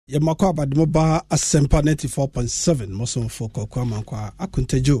Yamako Abadmoba Asempa 94.7 Moson Foko Kwamankwa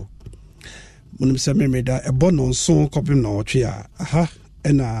Akuntejo. Munimsa Memeda a bonon son copy no chia. Aha,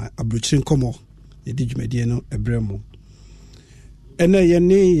 ena Abrokyire Nkommo. Yedi dwumadie no ebremo. Ena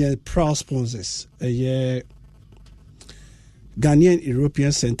ye proud sponsors. Ye Ghanaian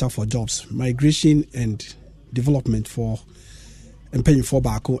European Center for Jobs, Migration and Development for Empaying for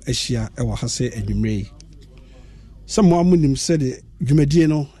Bako Asia ewa hase edwumre. Someone munim said dwumadie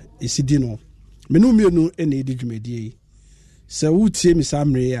no esidi no. Menu mienu ena edi dwumadie. Se wutie mi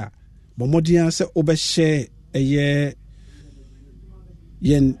samre a bomodian se obehye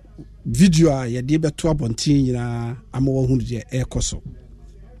yen video a ye de beto abontin nyina amawo hunu de ekoso.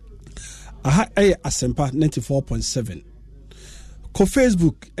 Aha Asempa 94.7. Ko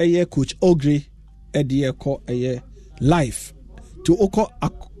Facebook coach Ogre de ko live to oko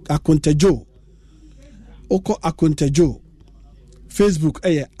akuntejo. Oko akuntejo. Facebook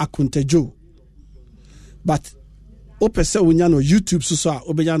akuntejo. But opese unyano YouTube so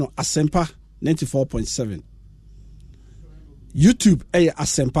obeyano Asempa 94.7. YouTube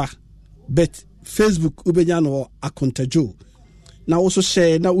Asempa, but Facebook ubeyano akuntejo. Na also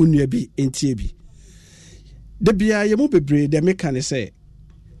share na unuabi entiebi. The bia yemu bebre the mekane say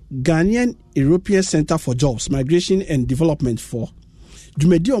Ghanaian European Center for Jobs, Migration and Development for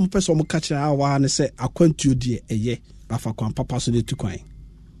dwumadi om pese om kachira awa ne say akwantuo die eye afa kwan papa so de tukwan.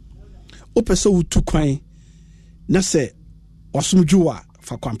 Opese wo tukwan na say osumdwuwa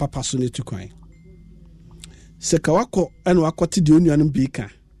fa kwan papa so ne tukwan. Se kawako eno akote de onuanum bi ka.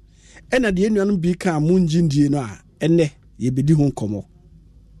 Ena de onuanum bi ka munjindie no a enne ye bedi ho nkomo.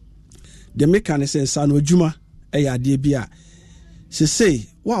 The mekane say sa no adwuma ade bia se say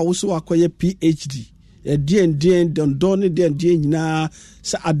wa wo so akoye PhD den nyina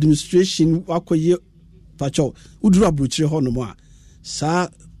sa administration akoye pacho uduru Abrokyire ho no mo a sa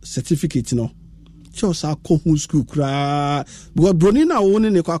certificate no cho sa ko hu school kra bo broni na wo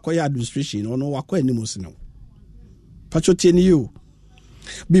ne ko akoye administration no wa ko animus no pacho tieni you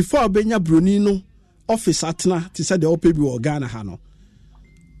before benya broni no office atena ti say the opebi wo Ghana ha no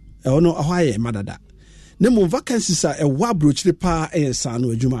no ahoye madada nemo vacancies a ewa Abrokyire pa ensa no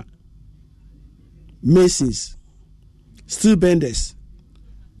adwuma masons, steel benders,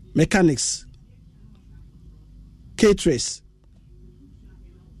 mechanics, caterers.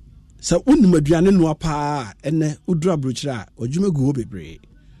 So unum aduane no pa ene udura Abrokyire a adwuma gu bebre.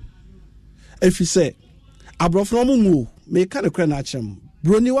 If you say abrofo no mu me ka ne kra na achem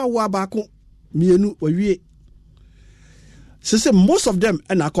broni wa baako mienu wawie. So say most of them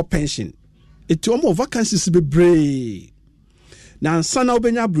and akọ pension. It omo vacancies bebre. Na sana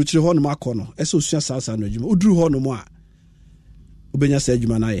obenya Abrokyire ho no makọ no. Ese osua sasa no adwuma. Uduru ho no mo a obenya sa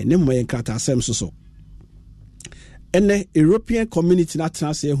adwuma na ye. Ne mo ye nkrata asem so. Ene European community na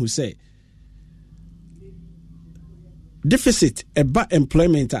trans ye hu say deficit eba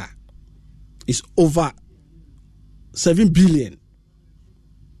employment is over 7 billion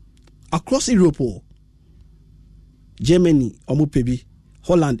across Europe. Germany omupebi,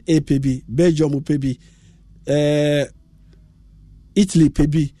 Holland APB, Belgium omupebi, Italy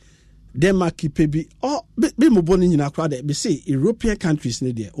pebi, Denmark pebi. Oh, be mo boni nyina kra de be say European countries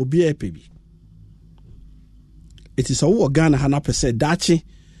ne there obi pebi. It is a wo Ghana 100% dachi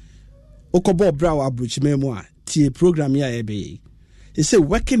okobo bra wa Abrokyire mu a tie program ya ebe. It say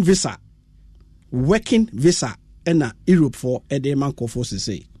working visa na Europe for ede man ko for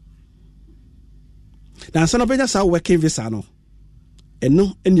say. Na sana benya sa working visa no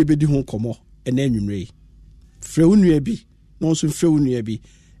eno ene bedi ho nkomo ena anwumre frɛ unua bi no so frɛ unua bi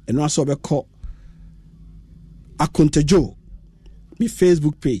eno aso bɛkɔ akuntejo mi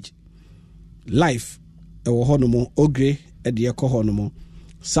Facebook page live ɛwɔ hɔ no mo ogre ɛde ɛkɔ hɔ no mo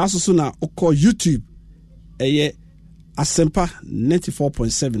saa so na okɔ YouTube ɛyɛ Asempa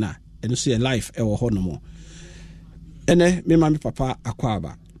 94.7 a eno so yɛ live ɛwɔ hɔ no mo ene me mama papa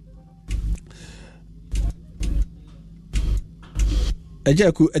akwaba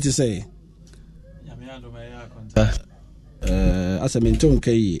Ejeku eti say nyame ado me ya konta asaminto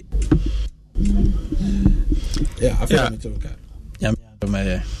nkai afaminto nkai nyame ado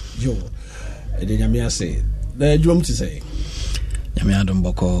me yo ede nyame ase na adwom ti say nyame ado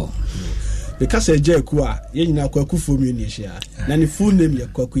mboko because Ejeku a ye nyina kwaku fomi ni hia na ne full name ye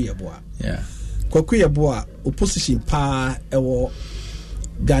kwaku yeboa kwaku yeboa opposition pa ewo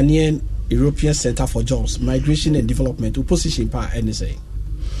Ghanaian European Center for Jobs, Migration and Development, opposition pa NSA.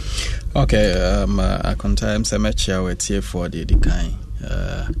 Okay, I contain some chair with here for the kind.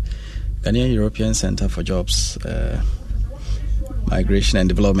 Ghanaian European Center for Jobs, Migration and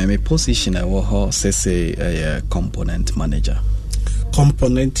Development, my position I was say a component manager.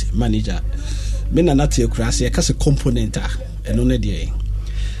 component manager. Me na nate kurase e ka se component a eno ne de.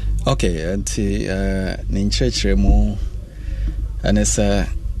 Okay, anti ne nchechire mu anesa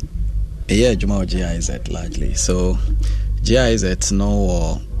adwuma GIZ largely. So GIZ no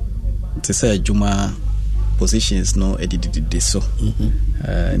or to say adwuma positions no edididi so.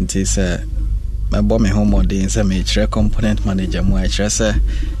 Nti say my bomb home odin say me chere component manager mu a chere say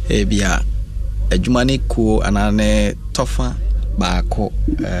e bia adwuma ne ku anane tofa baako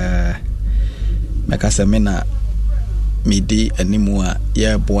meka say me na midi animu a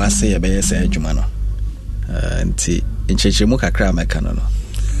ye boase ye be say adwuma no nti nchechire mu kakra meka no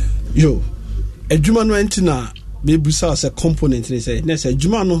yo adwuma no entina be busa say component ni say na say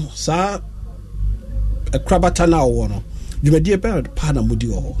adwuma no sa akrabata na wo no dwumadie pa na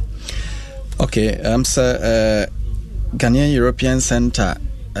mudi ho. Okay, sir, Ghanaian European Center,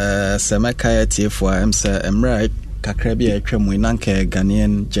 Semekaya TF4, sir, Emra Kakrabi, Nanke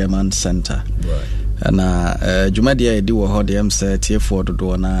Ghanaian German Center. Right. And Jumadia do hold the sir TF4 to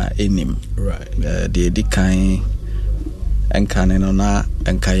do na enim. Right. The Dikai and Canona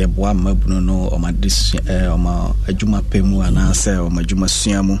and Kayabwa Mabuno or my dis or my Juma Pemu and answer or my Juma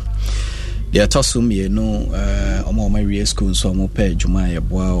Siamu. They are tossing me no my real school so mo pay Juma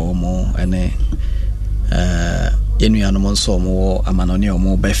Yabwa or more and yenu animal so more amanoni or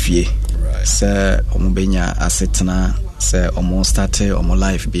more befie. Right. Sir Omobenya asetna say almost started or more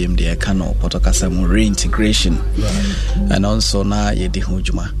life BM the Kano Potokasa more reintegration. Right. And also na ye di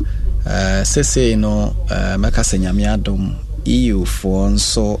hujuma. Say no Makasa Nyamiadum EU for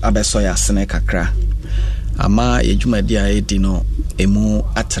so abesoya sene kakra. Ama ye juma dia edino emu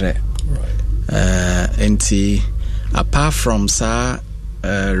atre. Apart from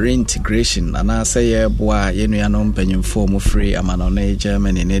reintegration and I say boy yenu anom panyimfo mo free amanone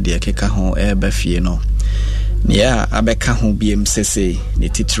Germany ne de keka ho befie no yeah abeka ho biem sese ne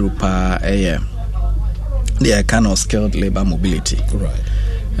titru pa they kind of skilled labor mobility. Right.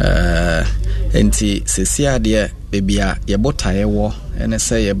 Sese ade bebia ye botaye wo ene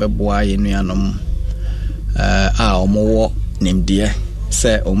say ye beboa yenu anom omo nimde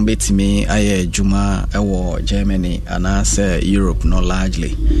say ombetimi aye juma ewo Germany and I say Europe no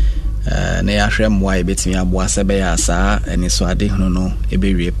largely na yahwem why betimi aboa se be ya saa eni so ade hunu no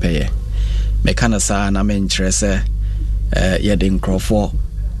ebe wie peye me kana saa na me nkyerese ye de nkrofo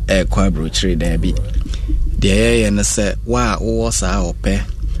kwa Abrokyire da bi de ye ne se wa wo saa ope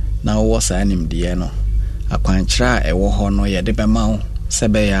na wo saa nimde no akwankyera ewo ho no ye de bema wo se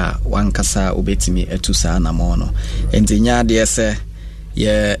be ya wankasa obetimi etu saa na mo no entinya de se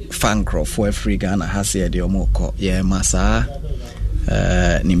ye fankro for free Ghana has ye de omoko ye masa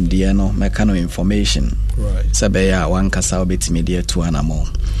nimdie no mekano information right sabeya wankasa obetimi de tu anamo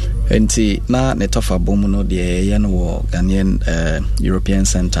enti na netofa bomu no de ye no wo Ghanaian European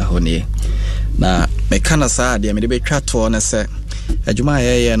Center honie na mekana sa de me de betwa to ne se adwuma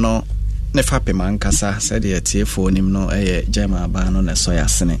ye no ne fape mankasa said ye TF4 nim no German ba no ne so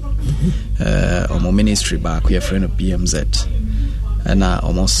yasene omo ministry ba ko ye friend of BMZ na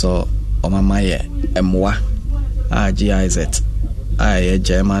almost omamaye emwa GIZ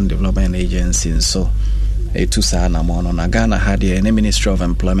German Development Agency so etu sa na mono na Ghana had the Ministry of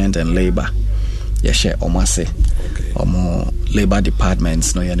Employment and Labor yeshe omase omo labor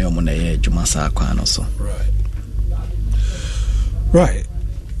departments no yene omo na ye juma sa kwa no so right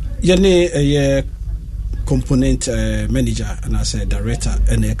yene ye component manager and I say director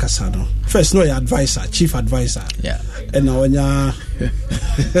and Kasano. First no your advisor, chief advisor. Yeah. And now when ya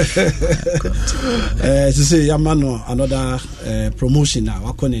to say yamano another promotion now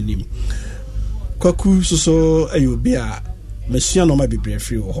wakone nim. Kwaku so be a monsieur no ma be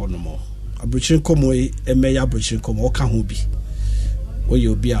free ho no mo. Abrokyire Nkommo emeya Abrokyire Nkommo oka ho bi. O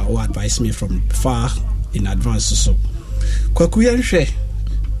you be a o advise me from far in advance so. Kwaku yanhwe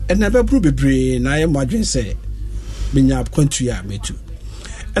and never brew be na I amwadwen say binya kwantu ya metu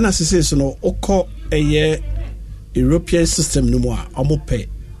and as say so no okọ European system no mo a omope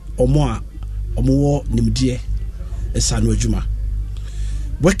omo wo nimdie esanu adwuma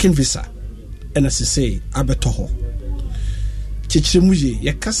working visa and as say abeto ho chichirimuye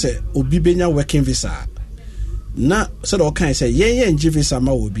ye kase obi benya working visa na so the kan say ye nji visa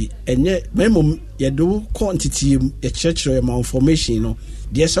ma obi enye memom ye do quantity ye church ma information no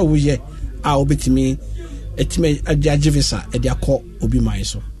de esa wo ye a obetimi etime adjage visa e de akọ obi man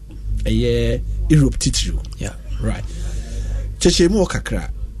so Europe titiri. Yeah, right. Chechemu kakra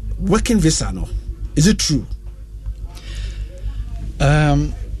working visa no, is it true?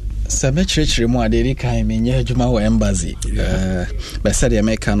 Cemetery mu aderi kan me nya adwuma wo embassy be said ya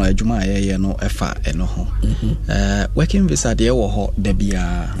make no adwuma ye no efa eno ho working visa de wo ho da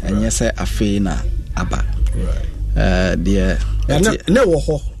bia enye se afi na aba de na wo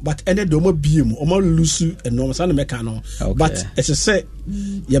ho but ene do mo biem o mo lusu eno so na make no but ese say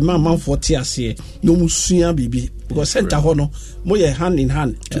ye man for tiase no mu sua bibi because center ho no mo ye hand in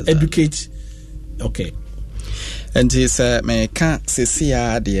hand to educate. Okay. And he said, "Me can't see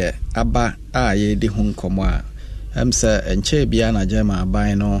de aba a ye di ho nkomo a say enche bia na jema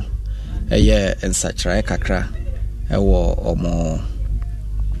ban no eye ensachrai kakra ewo omo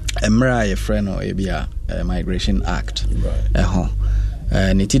emra ye friend no ebia Migration Act eho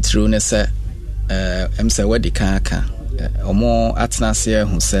ni titru ne se say wadi kan aka omo atnase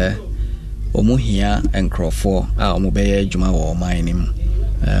hu se omo hia enkrofo a omo beye adwuma wo man nim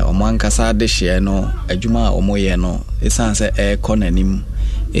omankasa de hye no adwuma a omoye no esanse ekonanim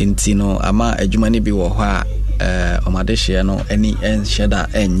enti no ama adwuma ne bi wo ho a omade hye no ani enhyeda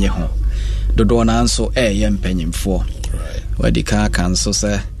enye ho dodo na nso eye mpanyimfo wadi ka kan so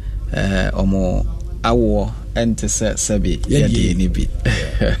se omo awo ente se sebi yedi ni bi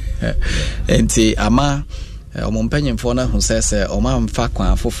enti ama omo mpanyimfo na hu se oma mfa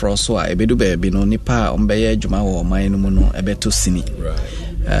kwan afoforo so a ebedu baabi no nipa a ombeye adwuma wo man no mu no ebeto sini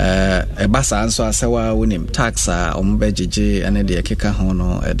ebasa anso asewa wonim tax a ombegege ene de keka ho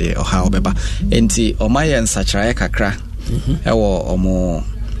no de oha obeba enti omaye nsachrae kakra ewo omo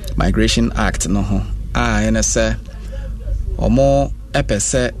Migration Act no ho a ene se omo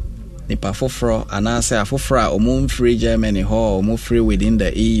epese nipa foforo anase afoforo a omo free Germany ho omo free within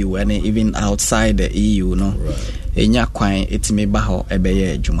the EU and even outside the EU no enya kwan etime ba ho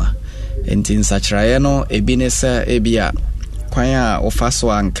ebeye adwuma enti nsachrae no ebine se ebia kwan a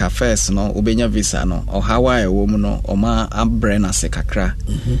ofaso anka first no obenya visa no ohawa ewo mu no oma abrena se kakra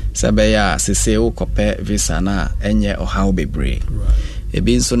sebe ya sese ukope visa na enye ohaw bebre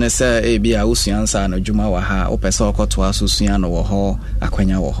ebi nso ne se ebi a usuansa no dwuma wa ha opese okoto asusua no wo ho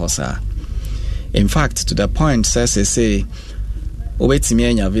akwanya wo ho sa. In fact, to the point say obetimi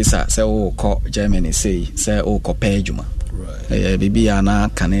enya visa se wo ko Germany say wo ko pe adwuma bibia na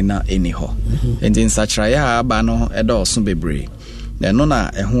kanena eni ho enti nsachrae aba no edoso bebre no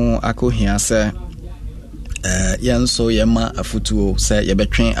na eho akohia se yenso yema afutuo se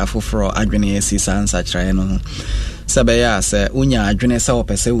yebetwen afoforo adwene asisa nsachrae no sebe ya se unya adwene se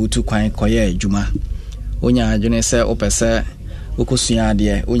opese wutu kwan koye adwuma unya adwene se opese okosua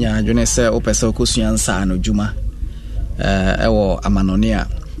ade unya adwene se opese okosua nsa no adwuma ewo amanonia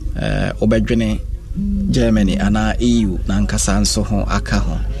obedwene Germany ana EU na nkasa nso ho aka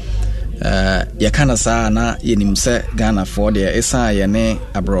ho yakana saa na yenim se Ghana for the esa ye ne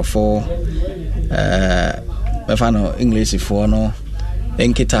abrofo befano English for no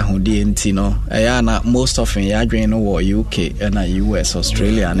enkita ho die enti no ya na most often ya adwen no wo UK na US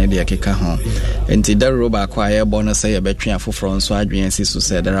Australia na de keka ho enti da roba kwa ye bono say ye betwe afoforo nso adwen si so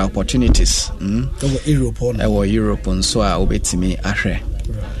say there are opportunities Europe nso a obetimi ahwe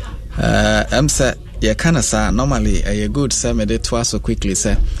say ye kana sa normally a good say me de to so quickly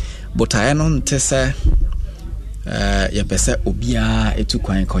say but I non te say ye pese obia etu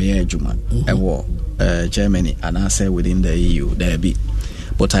kwan koye adwuma ewo Germany and I say within the EU there be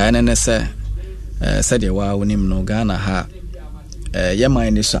but I ne say said ye wa wonim no Ghana ha ye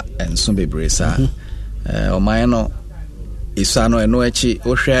man ni so enso bebre sa o man no isa no eno achi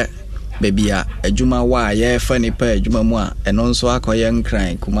ohwe bebia adwuma wa ye fa nipa adwuma mu a eno nso akoye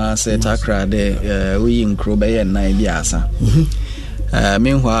nkran kuma se takra de uyi nkro be ye nan bi asa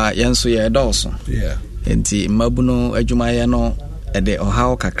minhwa yenso ye dawso enti mabuno adwuma ye no ede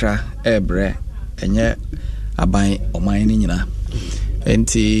ohaw kakra ebre enye aban oman ni nyina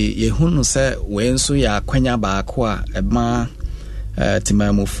enti yehunu se wenso ya akwanya baako a ema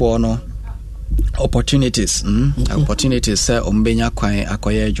timamufo no opportunities say ombenya kwan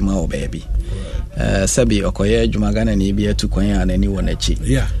akoye adwuma wo baabi sabi okoye adwuma Ghana ni bi atu kwan anani wo nachi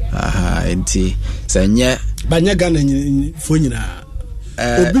enti sanye banya Ghana fo nyina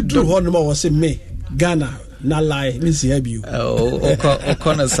obi dru ho no ma wo se me Ghana na lie means help you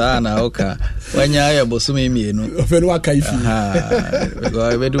okona sana oka wanya ya bosome mienu ofenu waka ifi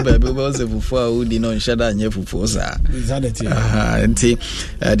go bedu baabi bo se fufu a udi no nshada nye fufu sa enti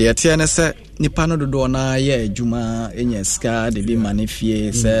de atia ne se nipa no dodo na ye adwuma enya ska de bi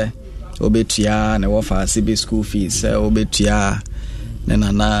manifie se obetua na wo fa CB school fees se obetua ne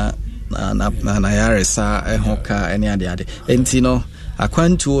na yaresa ehoka ene ade enti no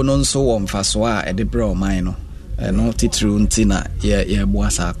akwantuo no nso wo mfaso a ede bre o man no no titru ntina ye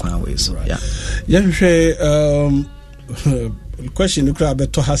boasa akwan we so ya hwe question no kra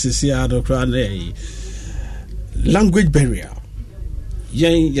beto hasisia do kra language barrier.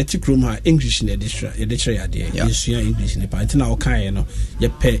 Yen yetikrom ha English na edition ya de yesu English ne pa ntina o kan no ye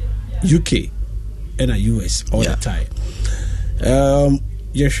pe UK and US all the time.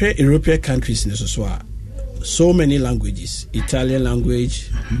 You share European countries in so many languages, Italian language,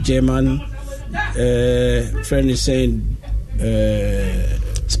 German, French is saying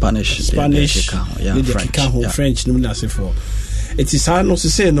Spanish, French, it is hard not to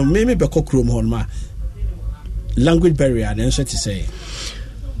say no maybe ma language barrier and so to say.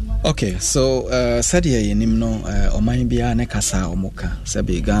 Okay, so said ye nimno oman bia ne kasa omuka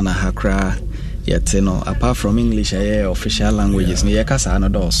sabi Ghana hakra yet no apart from English official languages ni kasa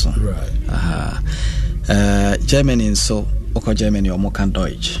no also. Right. German so oko Germany omuka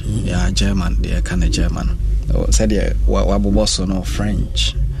Deutsch. German they can German. Said ye waboboso no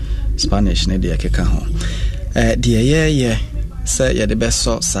French, Spanish ne de keka ho. De say ye the best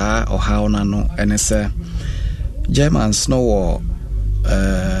so sa o how na no ene say Germans no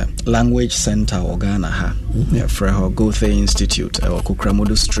language center or Ghana ha Freho Goethe Institute or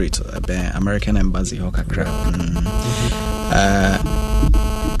Kukramudu Street American Embassy Hokakra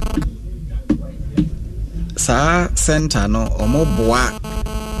sa center no omo boa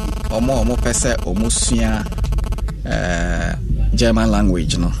omo pese omo sua German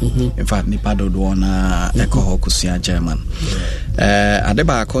language no in fact nipa dodo na eko kusua German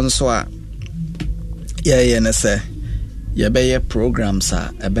adeba konso a ye ne se yebeye programs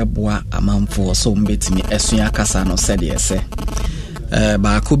a ebeboa amanfo so mbetimi esua kasa no said yese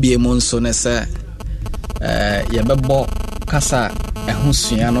ba ko bie mu nso ne se yebebo kasa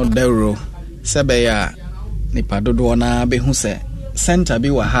ehusua no dawro sebe ya nipa dodo na behu se center bi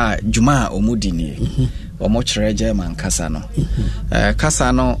wa ha juma omudini omo kire German kasa no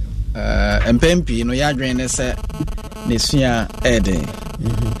kasa no empempi no yadwen ne se nesua eden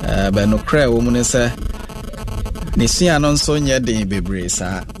ba no kra wo mu ne se Nisia non so nye den bebre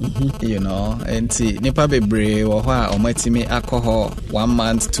sa you know enti nipa bebre wo ho a omatimi akọho 1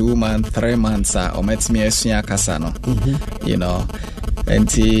 month 2 month 3 months a omatimi asua kasa no you know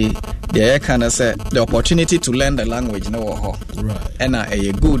enti the kind of say the opportunity to learn the language no wo ho right and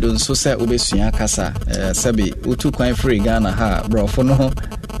a good nso say obesua kasa sabi utu kwan free Ghana ha brofo no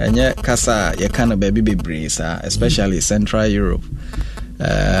enye kasa ye kana baby bebre sa especially Central Europe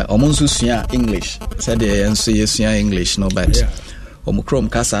omonsu sua English said the enso yesua English no but omukrom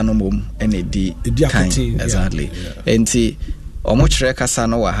kasa no mom enedi kind exactly enti omochire kasa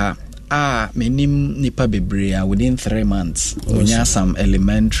no wa ha menim nipa bebre within 3 months onya some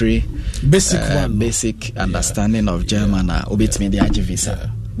elementary basic understanding of German obetimi de age visa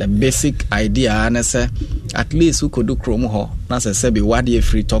the basic idea na say at least who could do krom ho na say be wade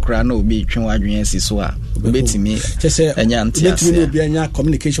free tokra na obi twen wadwen asiso a obetimi enya ntia obetimi obi anya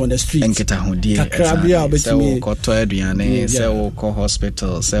communication on the street enketa hodie kakrabia obetimi koto aduane say wo ko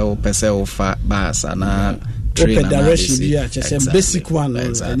hospital say wo pese wo fa bus na train direction bia say basic one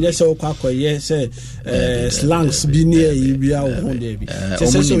and yes wo kwakoye say slangs bi ne bia wo ho de bi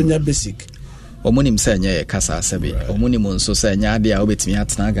say so nya basic omunim se nye kasa asabe omunim nso se nya ade a obetimi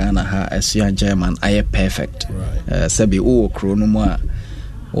atena Ghana ha asua German aye perfect sabe wo kro no mu a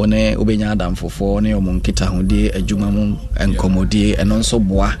wone obenya adam fofo ne omunkita hodie adwuma mu enkomodie eno nso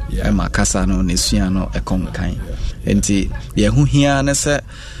boa e makasa no ne sua no ekonkan enti ye hu hia ne se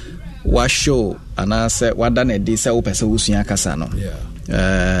wa show ana se wada na di se wo pese wo sua kasa no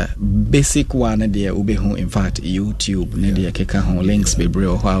basic one de obehu in fact YouTube ne de keka ho links bebre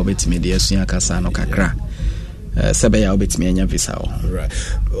ho a obetimi de asua kasa no kakra sebe ya obetimi anya visa ho right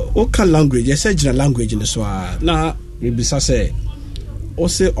o ka language yes general language no so na rebisa say o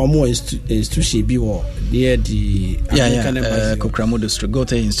say omo institution bi wo near the American Embassy Kukramudu Street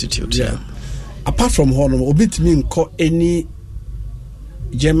Goethe Institute apart from home obetimi nko any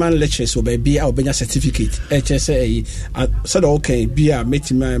German lectures or be a obenya certificate HSA said okay be a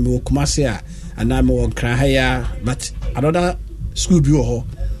metima mo kumase and I'm on krahaya but another school bureau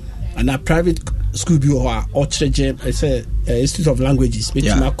and a private school bureau or church say Institute of Languages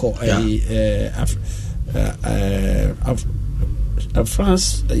metima ko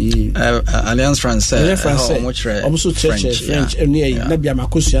France Alliance Française almost church French and na bia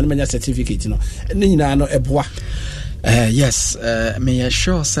makosu na menya certificate no ne nyina no eboa yes me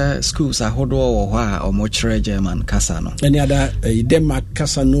sure say schools are hodo wo ha omochire German kasa no any other Denmark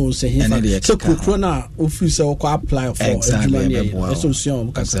kasa no say he so kukro na office wo apply for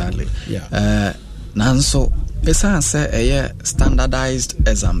education exactly nanso esa say standardized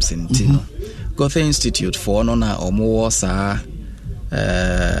exams in Goethe Institute for no na omo sa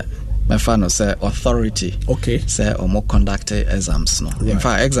my fan say authority. Okay. Say omo conduct exams no. Right. In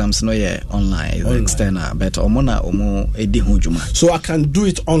fact, exams no online, external, but omo edi ho dwuma. So I can do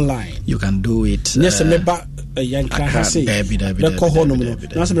it online. You can do it. Yes, remember yanka say.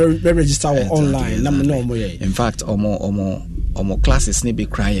 Register online. In fact, omo classes ni be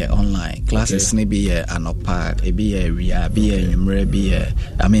cry online. Classes ni be anopa, be area, be number, be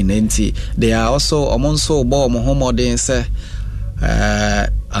I mean enti they are also omonso bo mo homodin say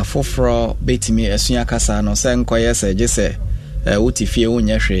afofro betimi esua kasa no se nkoye se je se utifie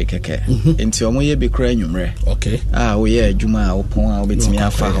unya hwe keke enti omo ye be kra nwumre okay wo ye adwuma opon a obetimi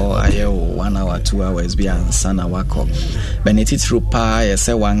afa ho aye 1 hour 2 hours bi ansa na wako beneti through pa ye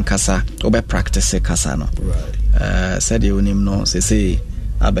se wan kasa obe practice kasa no right said you nim no say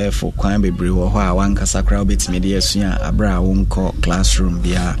abefo kwan bebre wo ho a wan kasa kra obetimi de asua abra wonko classroom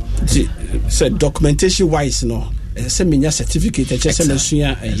bia said documentation wise no say me certificate say me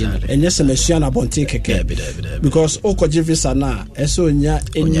sua enye say me sua na bonte keke because okoje visa na eso nya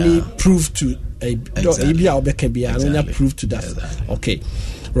any proof to bia obeka bia nya proof to that okay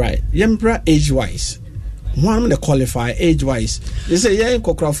right yembra age wise one the qualify age wise they say yeah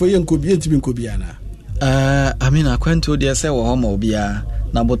kokkrafo ye nkobi ntimi nkobi ana I mean akwanto de say wo homa obia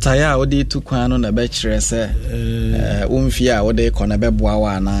na botaya odi tu kwan no na be kire say umfie a odi kɔ na be boa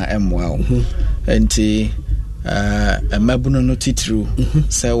wa na emwa wo enti mabuno no titru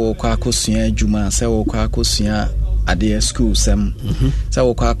say wo kwa akosua adwuma say wo kwa akosua ade school sem say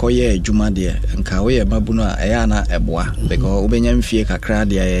wo kwa akoye adwuma de nka wo ye mabuno a eya na eboa because obenya mfie kakra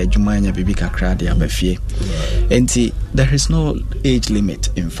de ya adwuma nya bibi kakra de abafie enti there is no age limit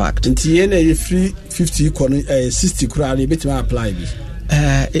in fact enti ye na free 50 60 kura de betima apply bi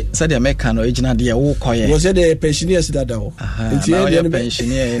said American original dear wo koye was the pensioners that do enti ye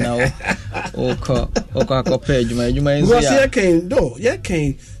pensioner na wo ko pay juma was ye can do ye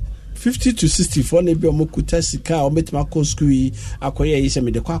can 50 to 64 ne bi o mokuta sika o betima ko school yi akoye yi se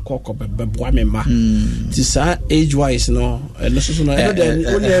me de kwa beboa me ma ti sa age wise no no so no e dey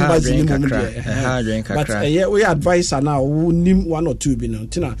only embassy ni mo dey but we advice na wo nim one or two bi no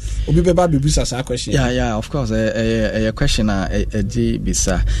tina obi beba bebusa sa question yeah of course a question di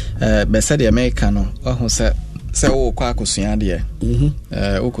bisa be said the American no ho se wo kwa akosua de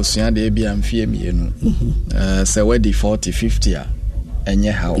okosua de bia mfie mienu se we di 40 50 a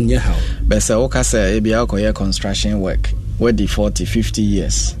enye how but say okay say e bia akoye construction work we di 40 50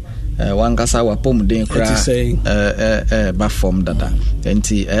 years wan kasa wa pom den kra ba form dada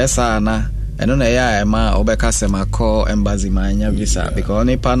enti esa na eno na ya ma obeka se makọ embassy manya visa because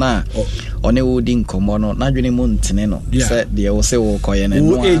oni pa na oni wodi nkomo no na dwene mu ntene no se de wo se wo koye na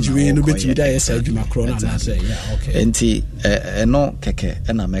no age we no betimi da yes adwuma kro na say yeah okay enti eno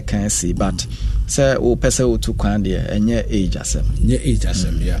keke na meka si but say wo pese wo tu kwan de enye age asem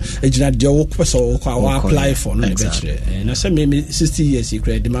yeah ejina de wo pese wo kwa apply for no be chere na say me 60 years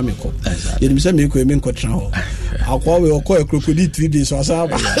ikra de ma me ko ye me say me ko me nko tra ho akwa we okọ crocodile 3 days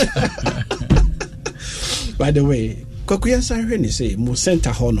asaba by the way kokuya san hwe ni say mo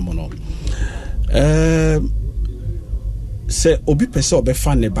center ho no no say obi pese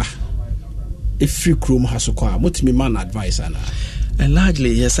obefa ne ba e free chrome hasokwa motimi man advice ana and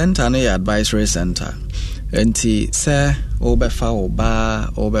largely your center no your advisory center enti say obefa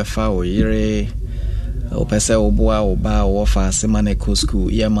obefa oyire opese oboa ofa semaneko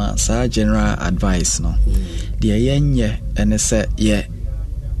school yema sa general advice no de yenye ene say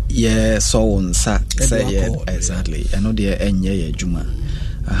so unsa say exactly I know the enye ye juma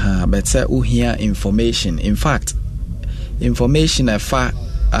but say uhia information in fact information afa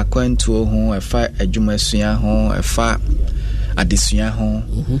akwantu ho afa adwuma sua ho afa adesua ho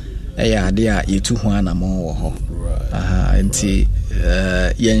eya ade a yetu ho anamo wo ho enti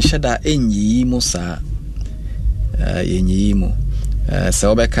yenhyeda enyi mu sa yenyi mu se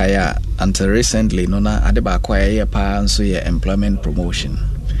obeka ya until recently no na ade ba kwa ye pa nso ye employment promotion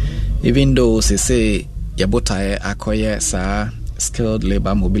even though say yabotae akoye sa skilled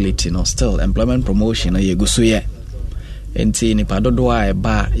labor mobility no still employment promotion ye gusu ye enti ni padodo a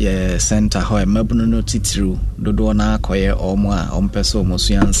eba ye center ho emabunu no titru dodo na akoye omo a ompese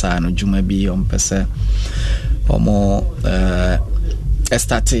omosuansa no dwuma bi ompese omo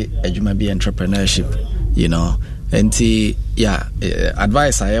estati adwuma bi entrepreneurship you know enti yeah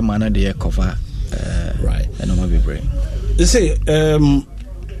advice I am man dey cover right and no be brain they say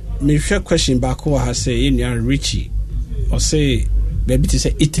me share question back who has say in your Richie or say maybe to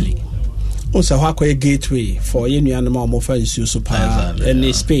say Italy also how a gateway for any animal more fancy so pa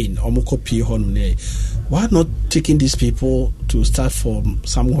and Spain or more copy hon why not taking these people to start from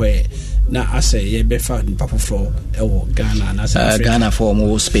somewhere? Now I say yeah, better papa for Ghana and I say Ghana for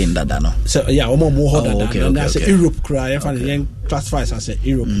more Spain that no. So yeah, more harder than I say Europe cry. If I classifies as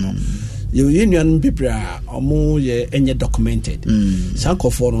Europe no. Your union people are more any documented. Some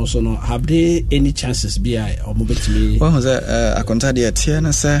for also no have they any chances be or move to me? Well, I contact the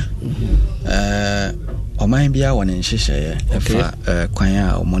Tiana sir. Or my be one in Shisha,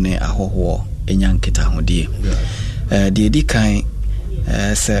 Quaya or money a ho enyan kita hodie. The edi kind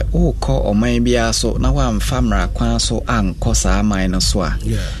say oh call or my be so now I'm famra kwan so an kosa minus wa.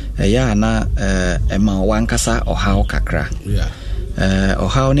 Yeah, na Emma Wankasa or how kakra. Or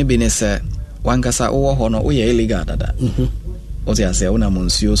how ni binese Wankasa or hono we illegal dada. Otia say una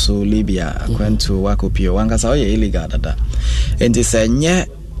monsio so Libya according to Wakopio Wankasa o illegal dada. And they say nye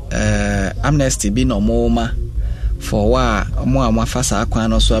amnesty be no more for wa omo amafasa akwan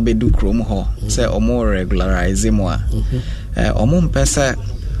no so abedu krom ho say omo regularize mo omo mpese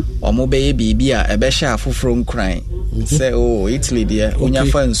omo beye bibia ebe sha afoforo nkran say oh Italy dia onya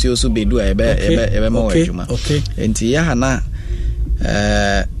fa nsuo so bedu ebe ma wadwuma enti ya na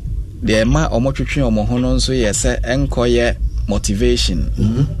de ma omo twetwe omo ho no nso ye say enkoye motivation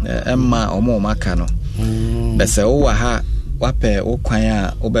emma omo maka no be say wo ha wape okwan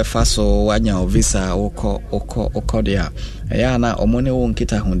a obefa so wanya visa okọ dia ya na omone wo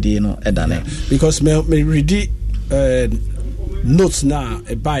nkita hodi no edane because me read notes na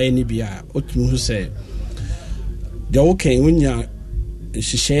e buy any bia otumu hu say the okay unya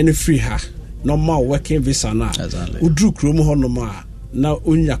hihye no free ha normal working visa na udru krom ho no ma na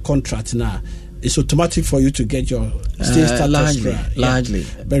unya contract na it's automatic for you to get your stay status largely.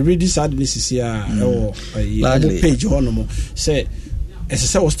 But read this adness is here or page on say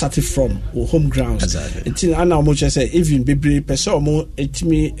as I was started from home grounds. Exactly. And now much I say even be person mo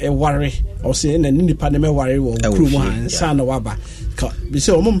etimi e worry or say na ni pa na me worry wo kru mo an sa na waba. Be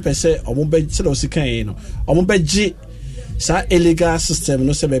say omo pese omo be say o sikan no. Omo be gi sa illegal system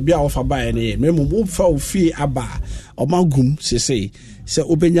no say be bia offer buy na me mo fa ofi aba omagum say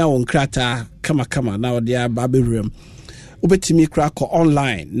obenya won krata kama na ode ababewrem obetimi krako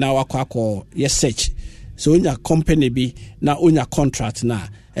online na wakọ ye search so onya company bi na onya contract na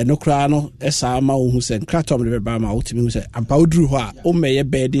eno kra no esa ma wo hu se krata mo de ba ma otimi hu se ampa oduru ho a o meye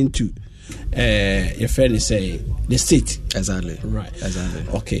bed into your friend say the state exactly right exactly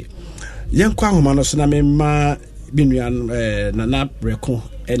okay yen kwa homa no so na me ma binuan na breko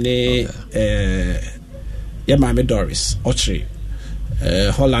ene ye ma me Doris ochre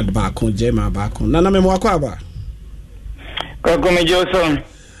Holland back on Jema back on Nana Memwakwaba. Kakome Johnson.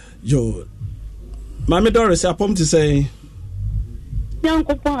 Yo, Mammy Doris, I pom to say, Young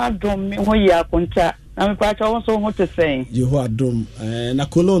Copa Adom, me who ya conta. I'm quite also what to say. You are dum, and a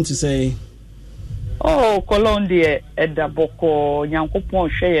Cologne to say, oh, Cologne, dear, at the Boko, young Copa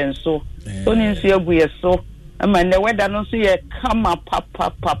Shay and so. Don't you see we are so. I mean, the weather no see a come up, pop,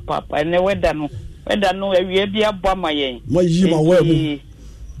 and the weather no. Whether no we be a bomber. What you my way?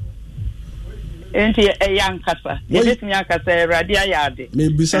 Ain't a young cassa? Yes, Yankasa, Radia Yard.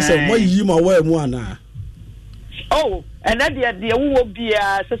 Maybe say, what you my way one. Oh, and that the will be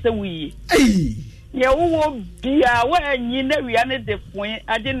a sister we. Hey, you will be a when you know we are the point.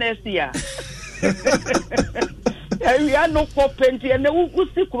 I didn't see her. We are no plenty and the will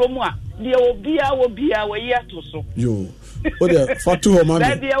see Cromwa. There will be our year to so. You. Oh, there for two of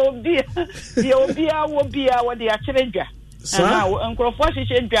money. There will be our dear treasure. Sir, Uncle Foshi,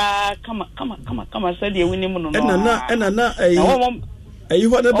 come on, said you winning. You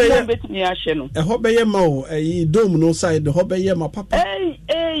want to bet me a channel. A hobby mo, a dome no side, the hobby my papa. Hey,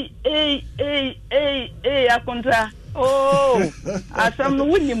 I contra. Oh, I some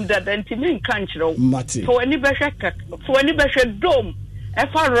William that and Timmy country. Matty. For any better dome.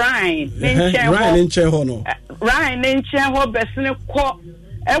 Efa Ryan in Chehono. Ryan in Cheho Bessin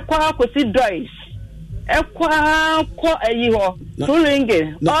Equa Cosi Dois. Equa Qua a year.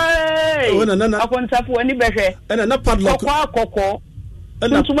 Turinge. I want to for any better. And a padlock coco.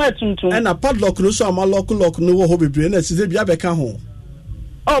 And a padlock no so my lock no hobby brain as if you have a home.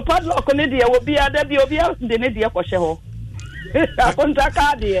 Oh, padlock on India will be a debut of the Nidia for Sheho. I want a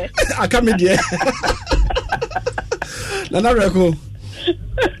card here. I come in here. Nana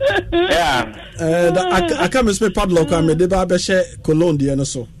yeah. I can't spell padlock. I made the barber share Cologne and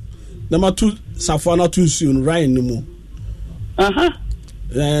so. Number 2, Safana too soon, Ryan no more.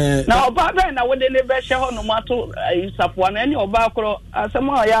 Now, Baba, I wouldn't never share on no matter Safwan any or Bacro as a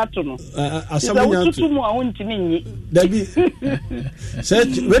more yatuno. As someone to more own to me. There be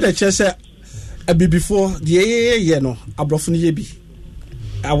said, where the chess be before the no, Abrofuni be.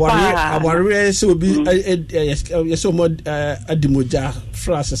 aware so be so mod adimoja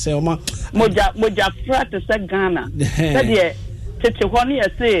France say o ma moja fra to say Ghana say de tete ho no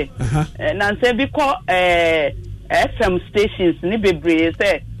say na say bi ko FM stations ni bebre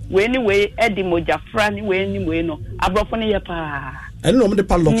say we ni we edimoja fra ni we no abrofo ni ye pa eno no de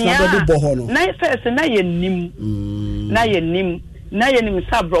padlock na do bo ho no na first na ye nim na ye nim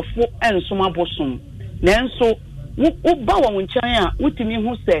sa abrofo enso mabosom nanso wo ba wo nchan a wotimi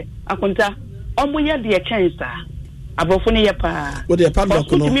hu se akonta omoye de chensa abrofo ne ye pa wo de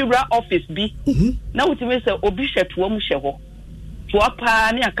padlock no wotimi ra office bi na wotimi se obi hweto am hwe ho to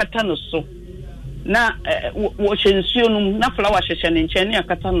apa ne akata no so na wo hyensuo no na flower hyehyɛ ne nkyɛn ne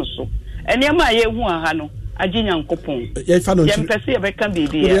akata no so enema ye hu aha no aginya nkopon ye fa no ntwi ye beka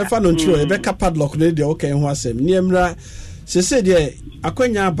bibi ye fa no ntwi ye beka padlock ne de okay hu asem ne emra se de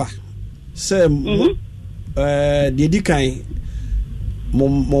akwanya aba se de dikan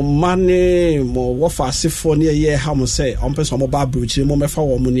mo mane mo wofa asefo ne ye ha mo se on person mo ba brochire mo mefa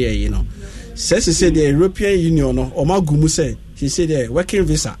wo mo ne ye no se de European Union no o magumu se se de working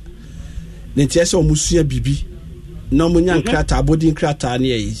visa ne tie se o musua bibi na mo nya nkrata abodi nkrata ne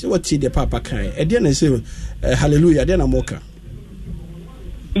ye se what de papa kan e de na se hallelujah de na moka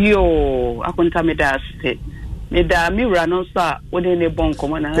yo akonta me da ste me da mi wura no sa wode ne bon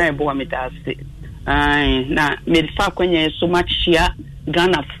komo na na bo me da ste ai na me fa kwanya so machia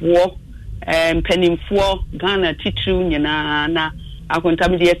Ghana fo penimfo Ghana titru nyina na akonta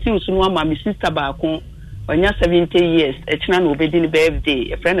me de si usu no ama me sister ba ko onya 70 years echina na obedi ni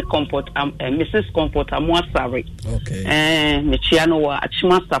birthday a friend comfort Mrs Comfort Amwasare okay me chia no wa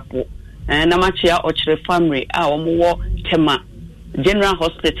achima sapo na machia ochire family a omo tema General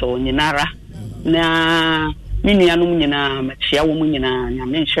Hospital nyinara na minianum nyina machia wo nyina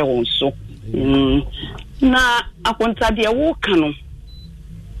nyame nhwe won so na akonta de wo kanu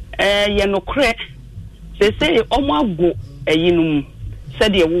ye no kre se omo ago ayinum se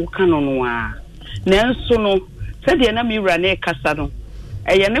de wo kanu no a nanso no se de na mi wura na kasa no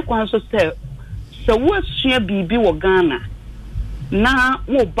ye ne kwan so se wo asua bibi wo Ghana na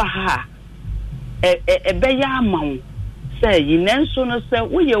wo ba ha be ya amawo se yi nanso no se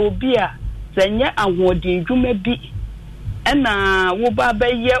wo ye obi a sanye ahodin dwuma bi ena wo ba ba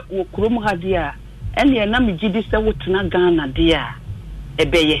ye wo krom ha de a ene na me gidi se wo tena Ghana de a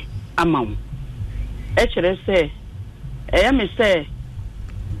ebeye amawo kire se me se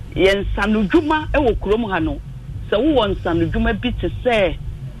yen sanu dwuma wo krom ha no se wo won sanu dwuma bi te se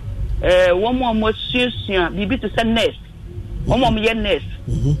wo mo suesua bibi te se nurse wo mo ye nurse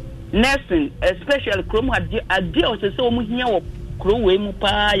nursing especially krom ha de ade o se wo mo hia wo kro we mu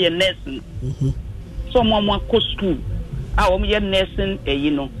pa ye nursing so mo ko school wo mo ye nursing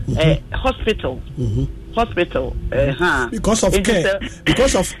hospital hospital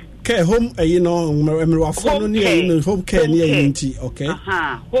because of care home emrwafo no ne home care ne yinti okay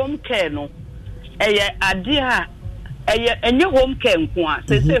home care no ade a enye home care nko a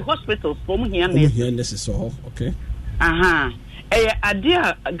say hospitals for mo hia nurses so okay ade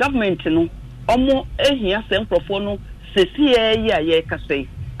a government no omo ehia se mprofo no sesi ye kasei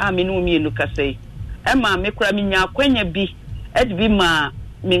a me no mienu kasei ma me kura me nya akwanya bi bi ma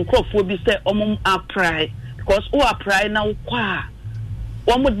me nkrofo bi se omo apply because o apply na wo kwa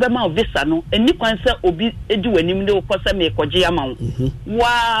omo be ma visa no eni kwan se obi edi wanim de wo kosa me koje ama wo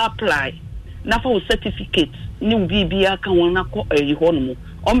wa apply na fa wo certificate ni obi bia ka won na ko ho no mo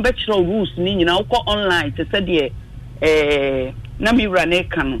on be kire rules ni nyina wo ko online te se de na mi wura na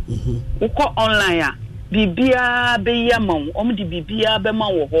ka no wo ko online a bibia be yamon omdi bibia be ma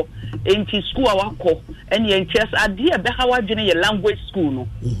wo ho enti school a wako eni enches ade e be ha wadwene ye language school no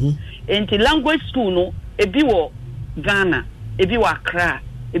enti language school no ebi wo Ghana ebi wo Accra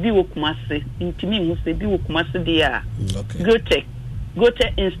ebi wo Kumasi enti mi hu se ebi wo Kumasi de a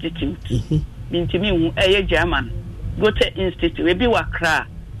Goethe Institute enti mi hu German Goethe Institute ebi wo Accra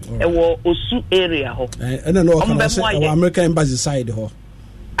e wo Osu area ho ena no American embassy side ho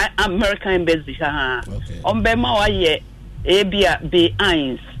American embassy on bema wa ye ebia be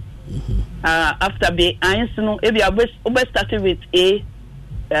eins after be eins no ebia we started with xy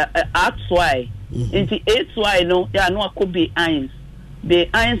into xy no ya no akobe eins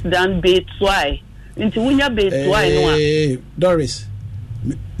dan be xy into wunya be xy no a Doris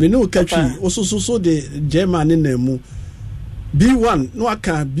me no catchy so the German na mu B1 no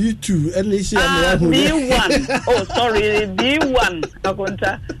aka B2 and they say B1 oh sorry B1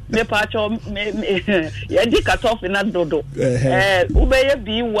 akonta me pacho me ya di cut off na dodo ubeye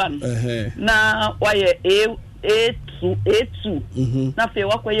B1 na waye A2 na fe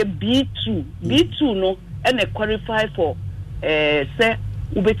wakwaye B2 no and qualify for say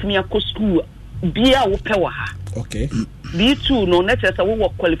ubetumi akọ school bia wo pe wa ha okay B2 no na tell say wo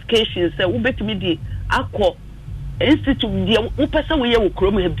qualifications say ubetumi di akọ institute dia wo pesa wo ye wo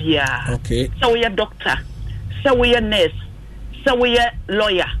krom ha bia okay so we doctor so we nurse so we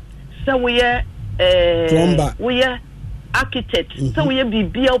lawyer so we plumber we architect so we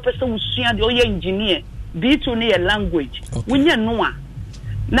bibia wo pesa wo sua de o ye engineer B2 ne language we nya no a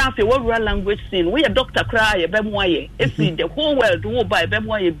na fe what real language scene we doctor cry ye be mo aye if the whole world wo buy be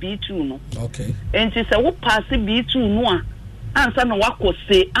mo aye B2 no okay and say wo pass B2 no a answer no wako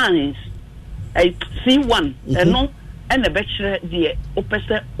say ans C1 no and the bachelor de o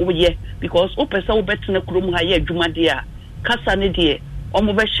pese o ye because o pese o betena krom ha ye adwuma de a kasa ne de o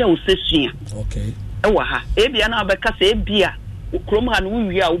mo be hye o sesua okay e wa ha e bia na be kasa e bia o krom ha no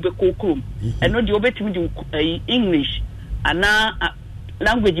wi a wo be kokrom and no de o betimi de English ana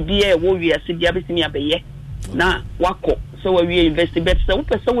language bia e wo wi ase bia betimi abeye na wako so we university bet so wo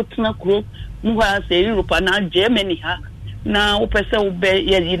pese wo tena krom mu ha se Europe na Germany ha na wo pese wo be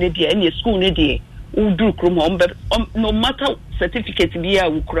ye ne de any school ne de udu krom no matter certificate bia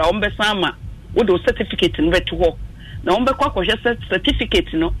wo kura ombe sama wo do certificate no beto ho na ombe kwa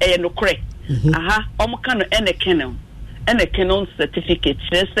certificate no no kre aha omka no ene canon certificate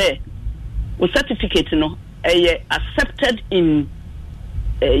say wo certificate no accepted in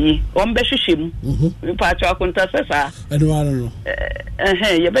ombe hwehwem pa cha akonta sesa no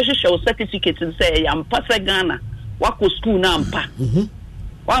ye be hwehwe certificate say am pass Ghana wako school na ampa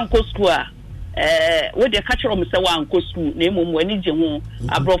wanko school a we dey catch am say wanko school na emom wani je ho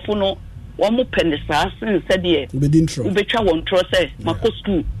abrofo no wo mo penisa sin say de ubetwa won tro say mako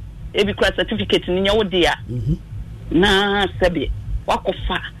school e bi kra certificate ni nya wo de a na sebe wako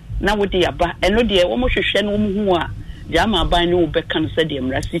fa na wo de aba eno de wo mo hwehwe no mo hu a jama ban ni wo be kan say de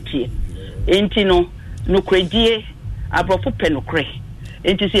mra city enti no kredie abrofo pe no kre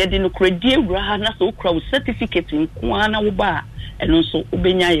enti se de no kredie wura na so kra certificate nko na wo ba eno so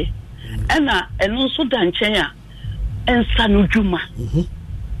ubenyaye ena eno so da nchen a ensa no dwuma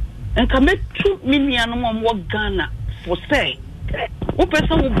enka metu miniano mo Ghana for say wo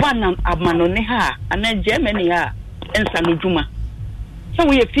pesa wo ba na amano ne ha ana Germany ha ensa no dwuma so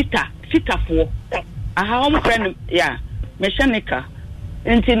we fita for aha o friend ya mechanical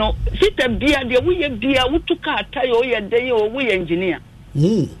enti no fita bia de wo ye bia wo tuka atayo o ye de ye wo ye engineer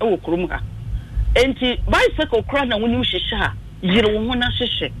wo krum ha enti bicycle kra na woni hwehwe ha yire wo ho na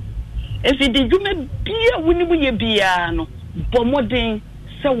hwehwe efi de dwuma bia woni mu ye bia no bomoden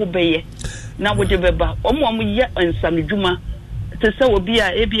se wo beye na wo de beba omo ye ensam dwuma te se wo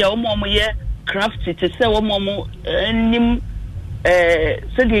bia e bia omo ye craft te se omo nim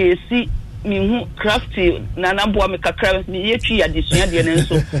se de si mi hu craft na na boa me kakra mi ye twi adesua de ne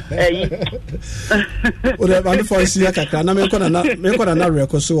nso o de ba for si kakra na me ko na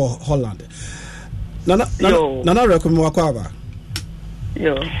record so Holland na record mo akwa ba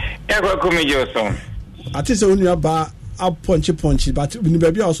yo e ko mi jo so ati se onu aba a ponchi but ni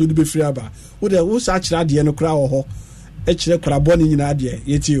ba bia so de be free aba wo de wo sa kira de no kra wo ho e kire kra bo ni nyina de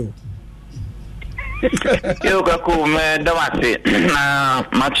yeti o yo ko me dawase na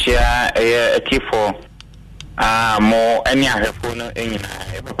machia kifo mo eni ahefo no enyina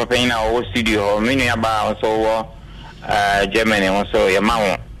e papa ina o studio me nu aba so wo Germany so ye ma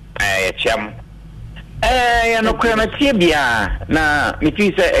wo cham ya no kwa matie bia na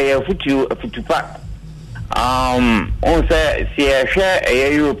meti se futupa on se si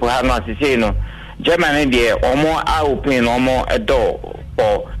hwe Europe ha no asise no Germany de omo a open omo door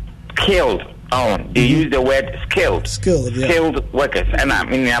for skilled they use the word skilled workers and I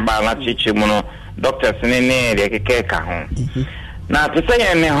mean about na chichi muno doctors ne de keke ho na to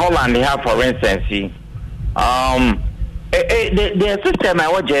say in Holland they have for instance the system I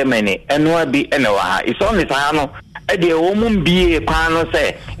was Germany and no be anywhere it's only no e de omum bie kwan no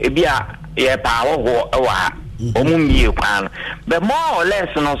say e bia ye power ho wa omum bie kwan but more or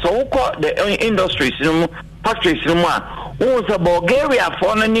less no so the industries no factories no who say Bulgaria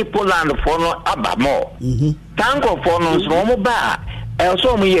for no ni Poland for no abamo tanko for no so mo ba e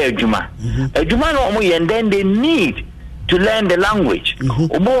so mo ye adwuma no mo ye then they need to learn the language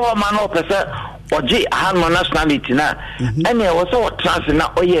obo man no pese oje hanmo nationality na ene wo so trans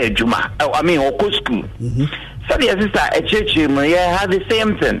na oye adwuma I mean o school so the sister a church mo ye have the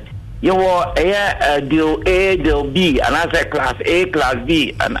same thing you were deal A deal B and as a class A class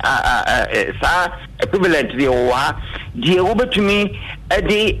B and equivalent the over to me a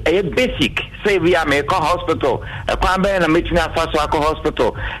basic say we are make a hospital a kwambe na meeting at first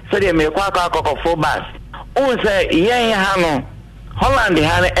hospital so they make a 4 bus o say yeah Holland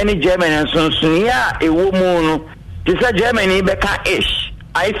had any German and so yeah a woman this Germany beka ish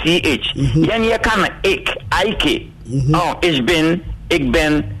ICH. Yani ya kana ik ich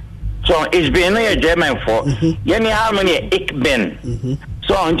bin so ich bin no German for yani harmony ik bin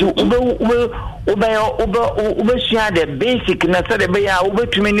so until ube share the basic na say be ya ube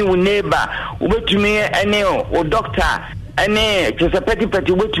tumi ni neighbor ube tumi ene o doctor ene just petty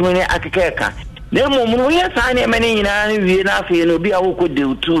ube tumi ni akeka na mo ya sa na many nyina wie na afi no bi a wo ko de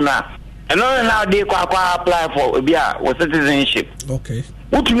utu na eno na dey kwa apply for bi a citizenship. Okay,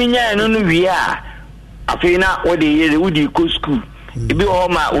 utumi nya eno no wie a afi na wo de ye wo di ko school ibi o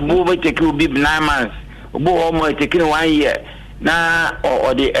ma obo be take obi 9 months obo o ma take 1 year na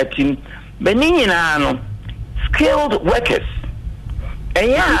or the team beni nyina no skilled workers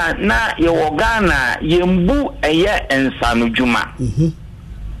eya na ye wo Ghana yembu eya ensano djuma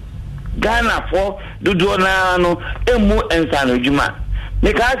Ghana for dudu na no emu ensano djuma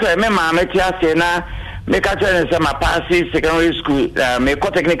me ka say me ma me tia say na me ka say ma pass secondary school me ko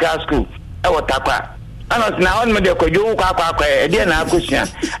technical school e wo takwa ana na on me de ko jo kwa e de na akosia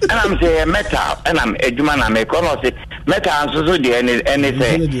ana am say metal ana am adwuma na me ko no say metal so de any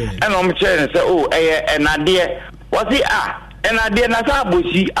say ana am chere say oh enade what say enade na sa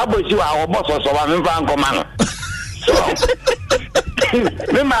abosi wa obo so wa me fa nkoma no so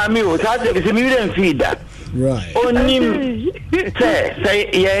me ma mi o sa de se mi den feed right onim say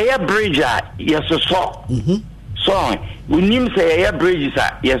yeah bridge yes so so unim say yeah bridge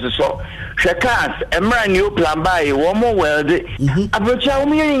yes so Shekans, Emra new plan by one more word.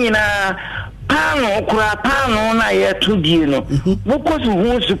 Abrokyire nyina pano na ye 2 dino. Woko su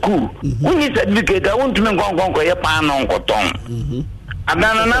hu school. Woni certificate a won tumi nkonkon ye pano nkoton.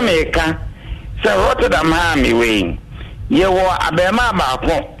 Adana na meka. Se Rotterdam ha mi we. Ye wo abema ba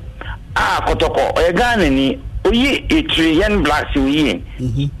ko. Kotoko o ye Ghana ni oyi etri yen black si oyi.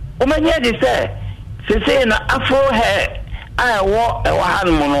 O manya di se na afro hair wo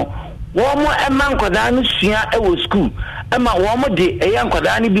hanmo no. Womo eman kwada no sua e wo school ema womo de eyan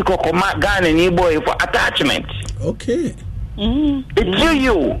kwada ni bi kokoma Ghana ni boy for attachment. Okay. It's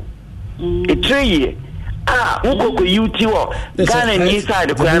you ukoko UT wo Ghana ni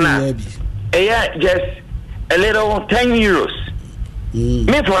side kwana just a little 10 euros.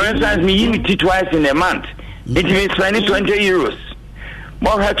 Me for instance me UT twice in a month. It means 20 euros.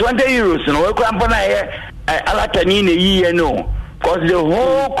 More 20 euros no we kwa mpona alata ni ne yi no. Because the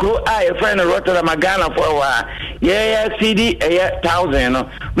whole crew, I friend Rotterdam Ghana for a while. Yeah, CD, 1,000.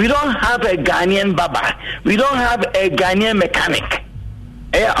 We don't have a Ghanaian baba. We don't have a Ghanaian mechanic.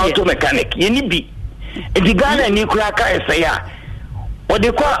 Auto mechanic. You need be. If the Ghana ni kraka say what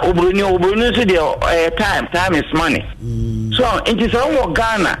they call Ubruni so the time is money. So it is all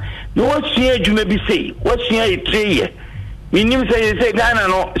Ghana. No what's here you may be say. What's here 3 years. Minim say Ghana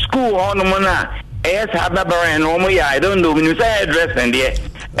no school on the mona. Yes, I don't know when you say address and there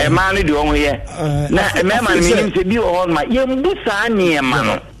a man do on here. Now, a man means to be on my young Busani,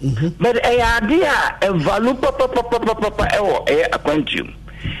 man. But a idea, a value, a quantum.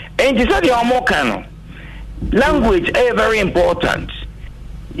 And you said you're more canon. Language is very important.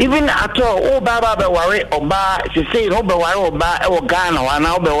 Even at all, Baba worry or bar, she say, no, but why or bar or Ghana, or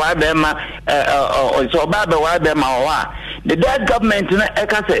now, but why them or so Baba, why them or the dead government, I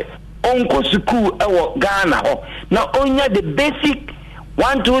can say. Onko school ewo Ghana ho na onya the basic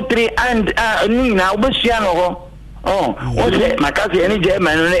 1 2 3 and ni na obesia no ho what say makasi any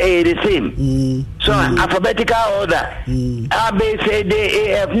German no the same so alphabetical order A B C D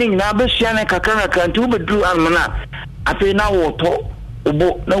E F ni na obesia na kakara kan tu bedu almana afi na woto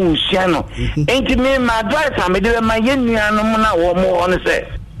obo na wusia no enti me my advice am de ma yenuanom na wo mo on say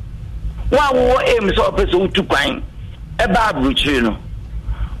wa wo aim so person utu kwan e ba Abrokyire no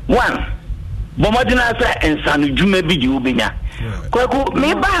 1 bomodina sa ensanu djuma bi di obenya kwaku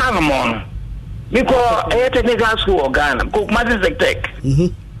me ba hanmo me ko technical school Ghana ko Mathematics Tech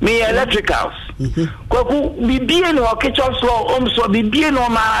me electricals kwaku bibie no kitchen floor so bibie no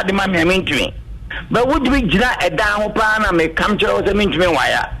ma de ma me mentwi but would we gira edan ho pa na me kam kire o se mentwi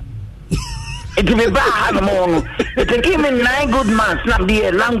wire it be ba hanmo it take me 9 good months na be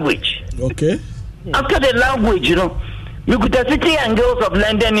a language. Okay. After the language, you know, Okuta City and Girls of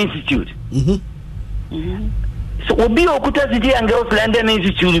London Institute. So we be Okuta City and Girls London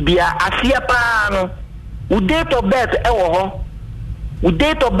Institute be a Asia Pano. We date of birth ewo. We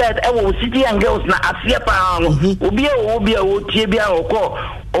date of birth ewo City and Girls na Asia Pano. We be a Tibia or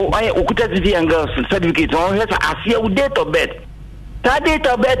Okuta City and Girls certificate on here Asia we date of birth. That date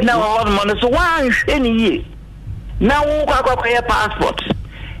of birth now on money so one any year. Now we go passport.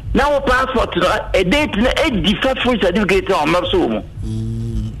 Now passport a date a different free certificate on Masumu.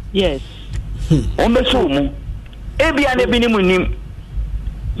 Yes. On Masumu. Ebi and Ebinimunim.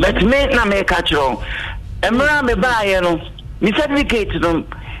 but me na me catch wrong emra me buy no me certificate no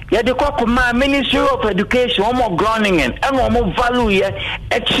ya de kokoma Ministry of Education omo Groningen and omo value ye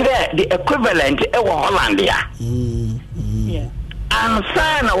the equivalent e wo Holland ya and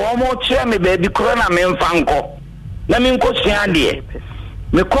sign a omo chere me baby corona me mfanko na me nko sua de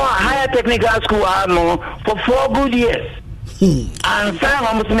me call a higher technical school for 4 good years and sign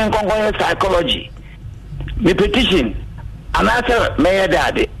omo me nko psychology me petition and I said mayor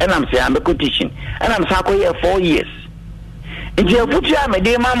daddy and I'm saying I'm a petition and I'm saying 4 years. If you put your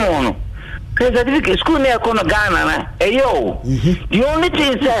medema mono, because I think school near Kono Ghana, the only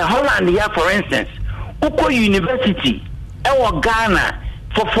thing is Holland here, for instance, Uko University, Ghana,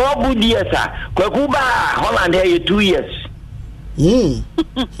 for 4 good years, Kwakuba, Holland here 2 years.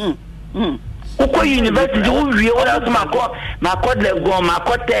 Uko University, we else my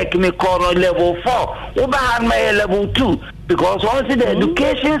code tech, me call level 4, Uba had my level 2. Because honestly, the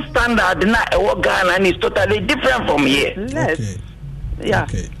education standard in Ghana is totally different from here. Okay. Yeah.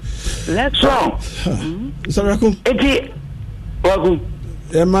 Okay. Let's so. Sorry, Aku. Eti, Wagu.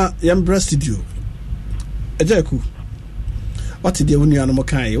 Yam breasted you. Ejeku. What did you when you animal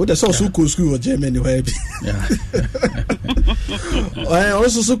kind? What the source who could school or Germany? Yeah. I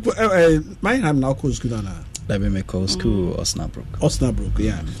also so my ham now cool school. Let me make call school Osnabrück. Osnabrück,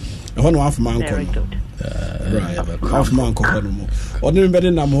 yeah. I want to have my uncle. Right, half man ko hono mo. Onu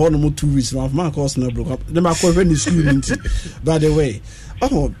be na mo hono mo 2 weeks half man ko Osnabrück. Dem akọ when school nti. By the way,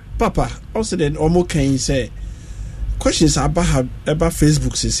 papa, also then omo kan say questions about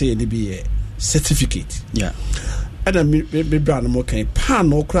Facebook say any be certificate. Yeah. Ada me brand mo kan pan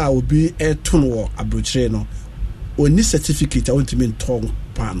no kra obi e to no Abrokyire no. Oni certificate I want to mean tongue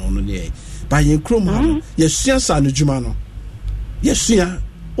pan no ne. By yen krom ha no. Yesua sa no djuma no. Yesua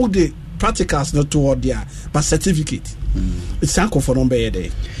o de practicals not toward there, but certificate. It's uncle for number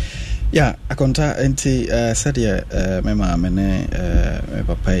day. Yeah, I contact anti said yeah, mema mene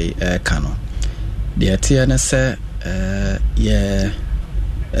papa kano. The atiana say yeah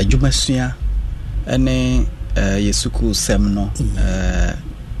adwumasua ene yesuku semno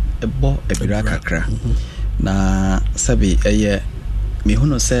ebo ebira kakra na sabi me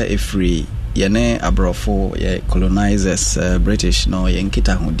huno say free yene abrofo ye colonizers British no ye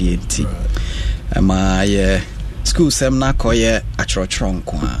nkita hodie nti ma ye school sem na koye achrochron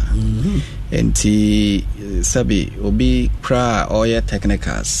kwa enti sabi obi kra oye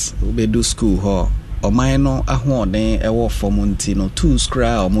technicals obi do school ho oman no ahoden ewo form nti no tools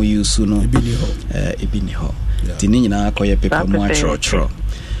kra omo use no ebini ho ti ni nyina koye paper mu achrochro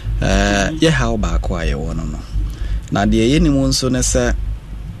ye how ba kwa ye wono no na de ye ni mu nso ne se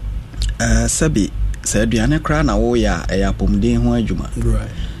sabi sa aduane kra na wo ya yapomden ho adwuma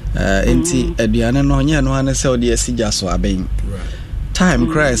enti aduane no nya no ane se odi asigya so aben time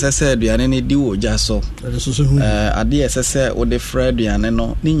kra se aduane ne di wo gya so ade se odi fra aduane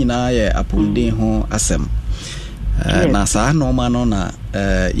no ni nyina ye apomden ho asem na sa no ma no na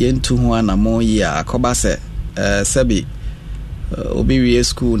yentu ho anamo yi akoba se sabi obi wie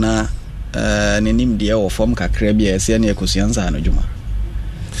school na nenim de wo form kakra bia se na ekosuanza no adwuma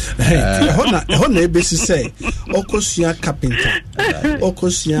hona ebesi say okosua carpenter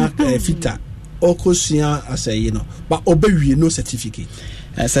okosua fitter okosua asay no but obewie no certificate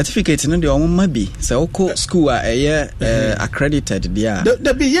certificate no de omma bi say oko school a accredited dia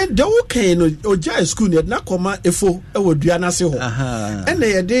da bi ye da okay no oja school ne na koma efo e wodua na se ho ene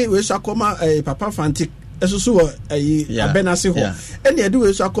ye de we so akoma papa fantic esusu abenase ho ene ade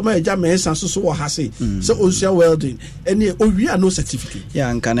we so akoma eja mensa susu wo hase so osia welding ene owia no certificate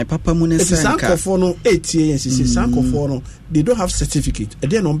nka ne papa mu ne senka for no 8 years sanko for no they don't have certificate e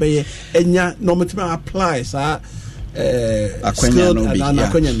dey no be enya no metima apply sa akwanya no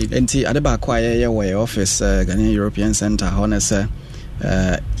bi enti ade ba kwa ye we office Ghanaian European Center honese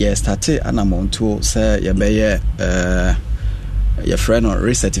ye started anamonto say ye be your friend or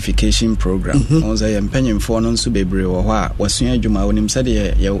recertification program on say empanyin for no so bebre wo ho a wasua adwuma onim say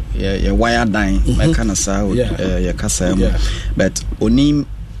ye wire dan mekana sa ye kasa mo but onim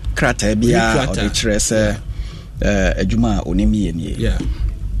krata bia o de kire say adwuma onim ye nie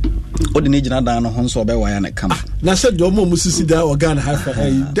odine gina dan no ho so be wire na kam na say do mo musisi da organ hafa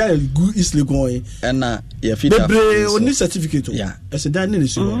da gu isle going na ye fita bebre oni certificate ese da ne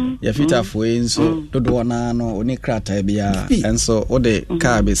so ye fita fo enso dodo na no oni krata bia enso ode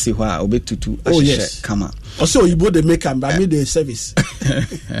car be si ho a obetutu ahye kama also oyibo de make am by me the service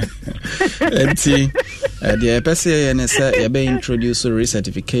enti the person ye say ye be introduce a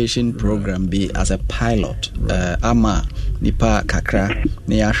recertification program be as a pilot ama nipa kakra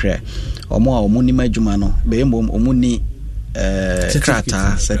ne yahwe omo a omo ni madwuma no be mbom omo ni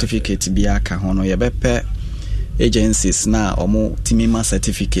krata certificate bi aka ho no yɛbɛpɛ agencies na omo timima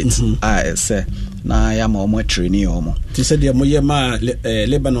certificate say na ya ma omo training omo ti said the moye ma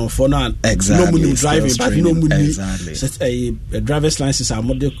Lebanon for na exactly. No driving but no money exactly. a driver's license are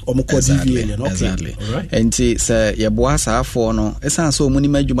omo ko DVA okay exactly. All right enti say ye boa sa for no esan so omo ni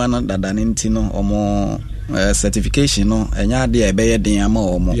madwuma na dada ne nti no omo certification no enya de e be ye den ama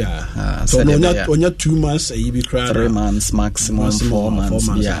omo so onya 2 months e be cry 3 months maximum 4 months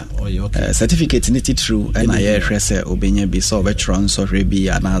yeah okay. Certificate ni true and I hwese obenya bi so be tron so hwe bi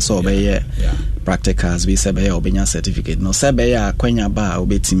ana so be ye practicals bi se be ye obenya certificate no se be ya kwanya ba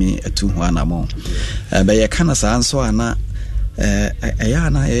obetimi etu ho anamo be ye kana sa anso ana ya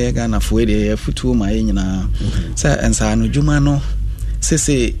na ye Ghana fo de futu ma ye nyina se ensa no dwuma no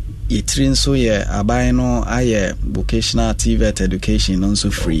sese yitrin so ye aban no aye vocational TVET education no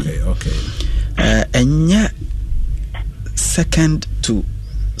so free okay enye second to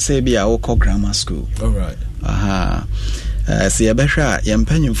say be our grammar school all right see a better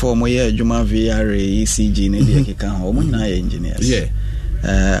yampanyin for mo ye adwuma VR ECG ne de keka ho mo nyina ye engineers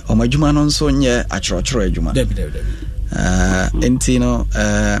omadwuma no nso nye achorotoro adwuma enti no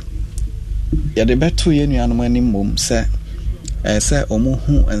ya de beto ye nuanom anim mom se omo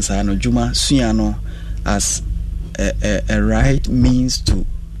hu ensa no adwuma sua no as a right means to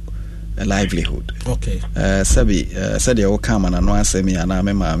a livelihood okay said you come and no asemi ana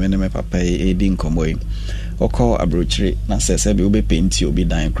me ma me ne me papa e di nkommo yi oko Abrokyire na se be obe paint obi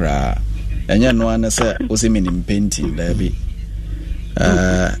dan kra enye no an se o se minim painting da bi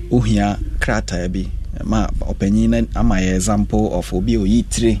ohia krata bi ma opanyin na ama example of obi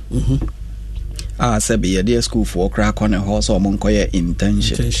oyitire se be ye dey school for kra kone ho so mo nkoye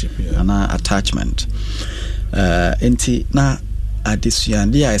internship ana attachment enti na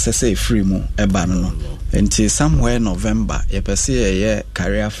adisuande a say free mu eba no enti somewhere November ye pese ye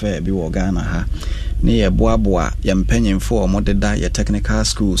career fair bi wo Ghana ha ne ye boaboa ye mpanyimfo omodeda ye technical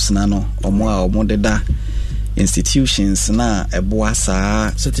schools na no omo a omodeda institutions na eboa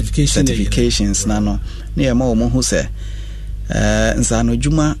saa certifications na no ne ye ma omo hu se nsano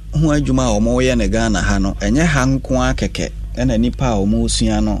dwuma hu adwuma omo ye ne Ghana ha no enye ha nko akeke ena nipa omo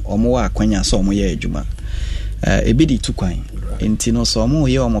sua no omo wa akwanya so omo ye adwuma ebidi tukwan enti no so omo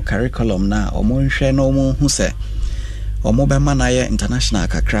ye omo curriculum na omo nhwe na omo hu se omo be ma na ye international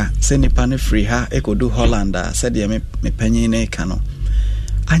kakra se nipa ne free ha ekodu Holland se de me panyin ne ka no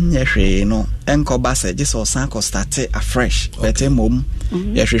anye hwe no enkoba se je so san ko start afresh better mom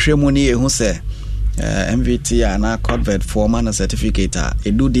ye hwehwe mu ne ye hu se MVT na convert formal na certificate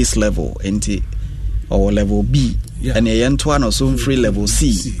e do this level enti or level B and ye ento no so free level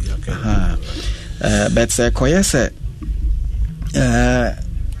C but say koyese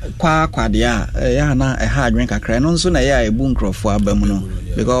kwa dia ya na ha adwen kakra no nso na ya ebu nkrofo abamu no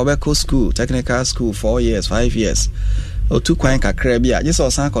because obeko school technical school 4 years 5 years o tu kwan kakra bia just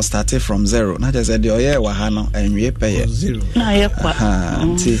osan ko start from zero na just say oye wa ha no enwe peye na ye kwa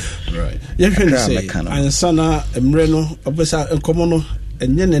right ye hwe say ansana emre no obesa nkomo no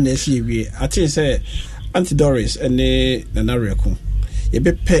enye na na afie wie ati say Auntie Doris ene na nareko ye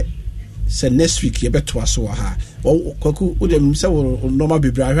bepe say next week ye beto aso ha kwaku udem say normal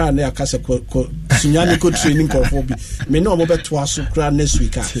bibra hwa na akase ko sunyane ko training ko for bi me no mo beto aso kra next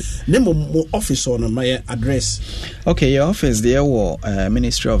week ne mo office on my address. Okay, your office there was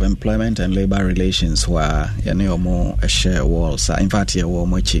Ministry of Employment and Labor Relations where you know more share walls in fact here wo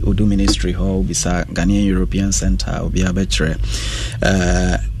mochi Udu Ministry hall bisa Ghanaian European Center obi abetre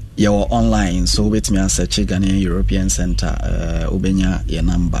your online so with me search Ghanaian European Center ubenya your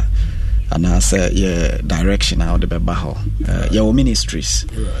number and I say yeah direction out the bebaho your ministries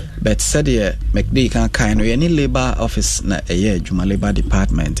right. But said yeah McD can kind any labor office na juma labor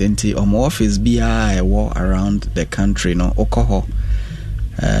department enti omo office BI war around the country no okoho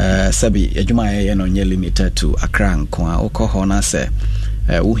sabi juma no nye limited to Accra nko okoho na say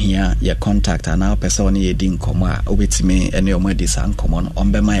uhia ye contact ana person ye di nkomo a obetime ene omadi sa nkomo no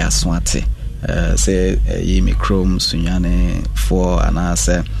ombema ya so ate say ye me chrome sunyane for ana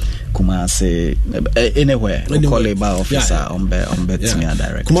say Kumasi anywhere call about officer ombe timia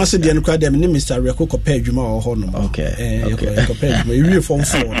direct Kumasi the enquire them ni Mr. Reko ko pay dwuma o ho no okay ko pay dwuma you form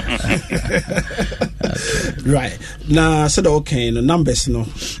 4 right na said okay no numbers no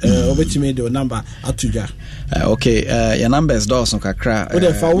obetime the number atuja okay your numbers doors no kakra o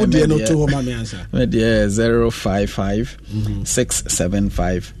dey fa wo dey no to home me answer me dey 055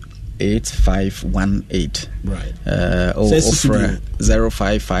 675 8518 right offer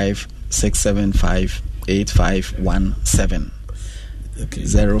 055 675 8517 okay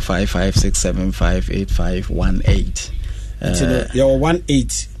 055 675 8518 You're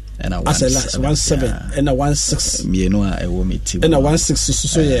 1-8 and a 1-7 and a 1-6. And a 1-6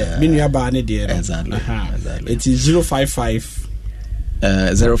 so yeah. Meaning about it there. Exactly. It is 055.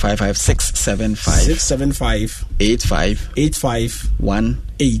 055 675 85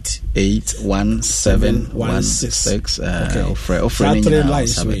 1881716. Offering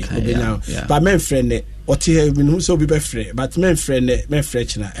lines but men friend what you have been so be friend but men friend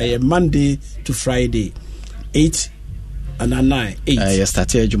Monday to Friday 8 and 9 8 you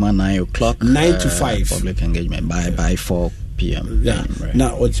start here Juma 9 o'clock 9 to 5 public engagement by 4 p.m. Yeah.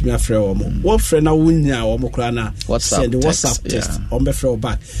 Now what's my friend what friend na wunya o mokra na send the WhatsApp text on be friend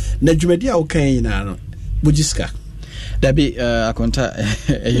back na dwumadi a wo kan na no bujiska dabi akonta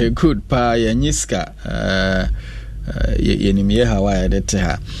good pa yanyiska yenimie hawa edete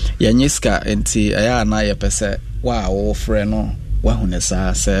ha yanyiska enti aya na yepese wa wo friend no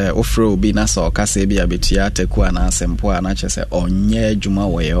wahunesa se ofre obi na so kase bia betua teku ana asempo ana chese onye adwuma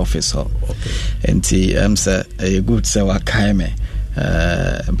wo ye office ho enti say good se wakai me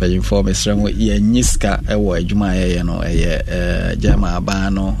inform esremo ye nyiska ewo adwuma ye no jama aba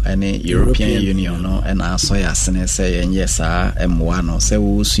no ene European Union no ena so ya sene se ye nye saa emwa no se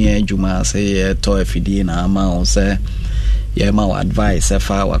wo sua adwuma se ye to afidie na ama o se ye ma advice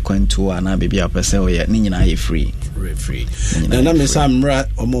fa wakwantu ana bibia pese o ye ni nyina ye free na me samra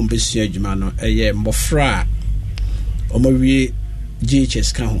omo mbesi adwuma no eye mbofra omo wie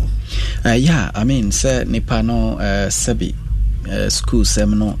GHS ka ho yeah I mean say nipa no sabi school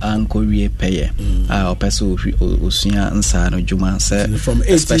seminar anko wie peye opeso osua nsa no dwuma say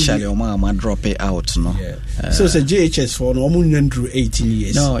especially o ma drop it out no so say GHS for no omo ndru 18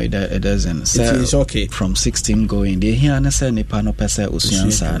 years no it doesn't so it is okay from 16 going they here na say nipa no pese osua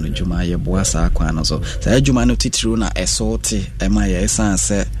nsa no dwuma ye boasa akwa no so say dwuma no titiri na esoti ema ye san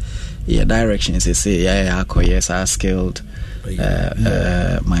say your direction is say yes are skilled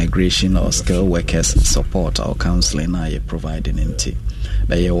migration or skilled workers support or counseling are you providing into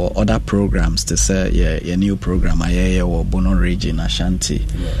but there were other programs to say your new program or Bono region Ashanti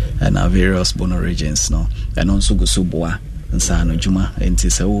and our various Bono regions no and also Gusubwa nsano juma enti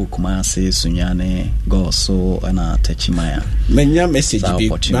se wo kuma se sunyane go so na tachimaya menya message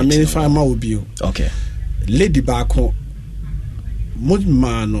bi na me fa ma obi okay lady baako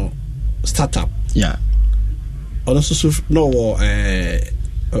mudmano startup yeah also no I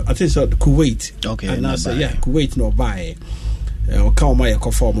think so Kuwait okay and I say yeah Kuwait no buy o ka o ma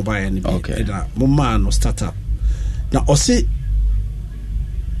yakọ form buy any okay na mumano startup na o se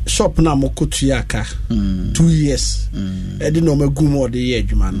shop na mokotuaka 2 years e di no magumo de ye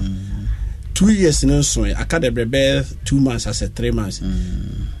adwuma no 2 years no so aka de brebe 2 months as 3 months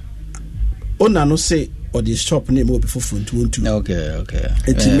ona no say or the shop name will be for okay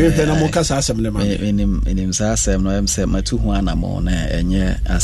it's me na mo kasa asem le ma enim sa asem no em say matu ho anamo na enye